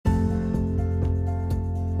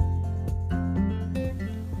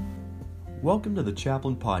Welcome to the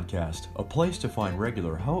Chaplain Podcast, a place to find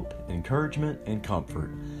regular hope, encouragement, and comfort.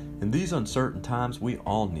 In these uncertain times, we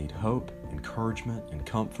all need hope, encouragement, and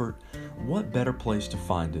comfort. What better place to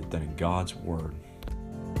find it than in God's Word?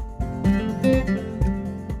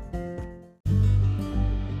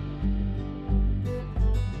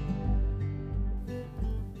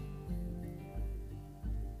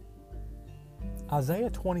 Isaiah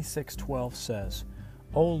 26:12 says,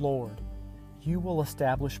 O Lord, you will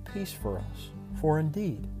establish peace for us, for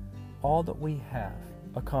indeed, all that we have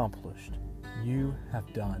accomplished, you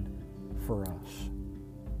have done for us.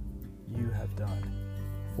 You have done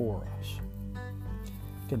for us.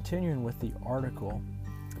 Continuing with the article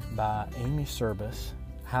by Amy Service,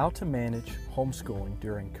 How to Manage Homeschooling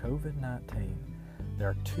During COVID-19, there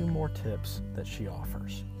are two more tips that she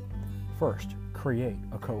offers. First, create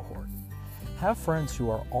a cohort. Have friends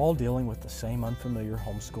who are all dealing with the same unfamiliar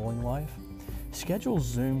homeschooling life. Schedule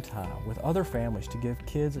Zoom time with other families to give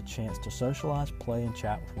kids a chance to socialize, play, and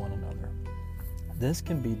chat with one another. This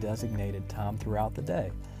can be designated time throughout the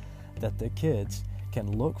day that the kids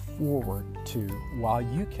can look forward to while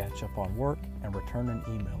you catch up on work and return an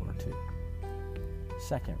email or two.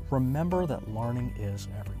 Second, remember that learning is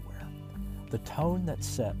everywhere. The tone that's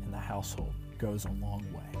set in the household goes a long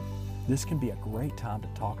way. This can be a great time to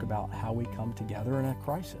talk about how we come together in a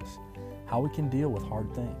crisis, how we can deal with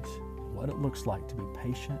hard things, what it looks like to be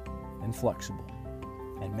patient and flexible,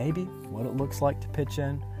 and maybe what it looks like to pitch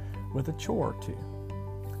in with a chore or two.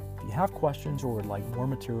 If you have questions or would like more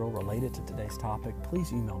material related to today's topic,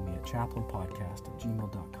 please email me at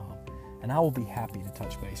chaplainpodcast@gmail.com, and I will be happy to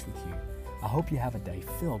touch base with you. I hope you have a day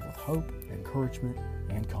filled with hope, encouragement,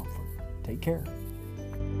 and comfort. Take care.